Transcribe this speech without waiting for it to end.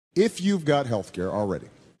If you've got health care already,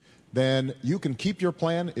 then you can keep your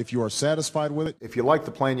plan if you are satisfied with it. If you like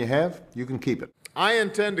the plan you have, you can keep it. I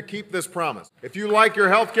intend to keep this promise. If you like your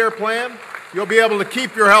health care plan, you'll be able to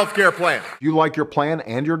keep your health care plan. If you like your plan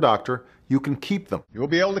and your doctor, you can keep them. You'll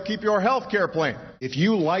be able to keep your health care plan. If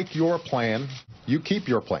you like your plan, you keep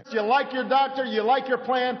your plan. If you like your doctor, you like your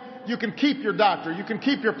plan, you can keep your doctor, you can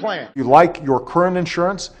keep your plan. If you like your current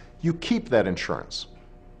insurance, you keep that insurance.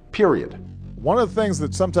 Period. One of the things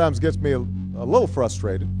that sometimes gets me a little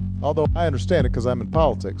frustrated, although I understand it because I'm in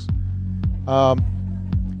politics,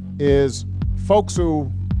 is folks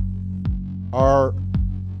who are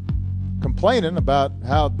complaining about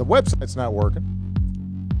how the website's not working.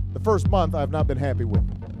 The first month I've not been happy with.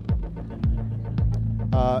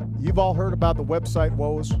 You've all heard about the website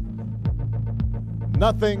woes.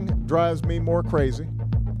 Nothing drives me more crazy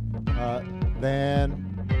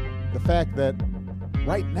than the fact that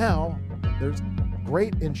right now there's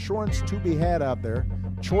great insurance to be had out there,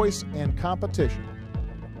 choice and competition,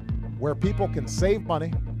 where people can save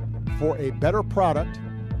money for a better product,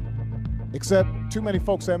 except too many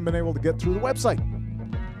folks haven't been able to get through the website.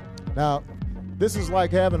 Now, this is like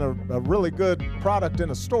having a really good product in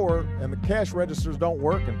a store and the cash registers don't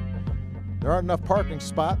work and there aren't enough parking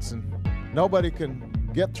spots and nobody can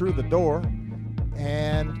get through the door.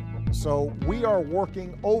 And so we are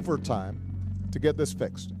working overtime to get this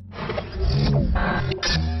fixed.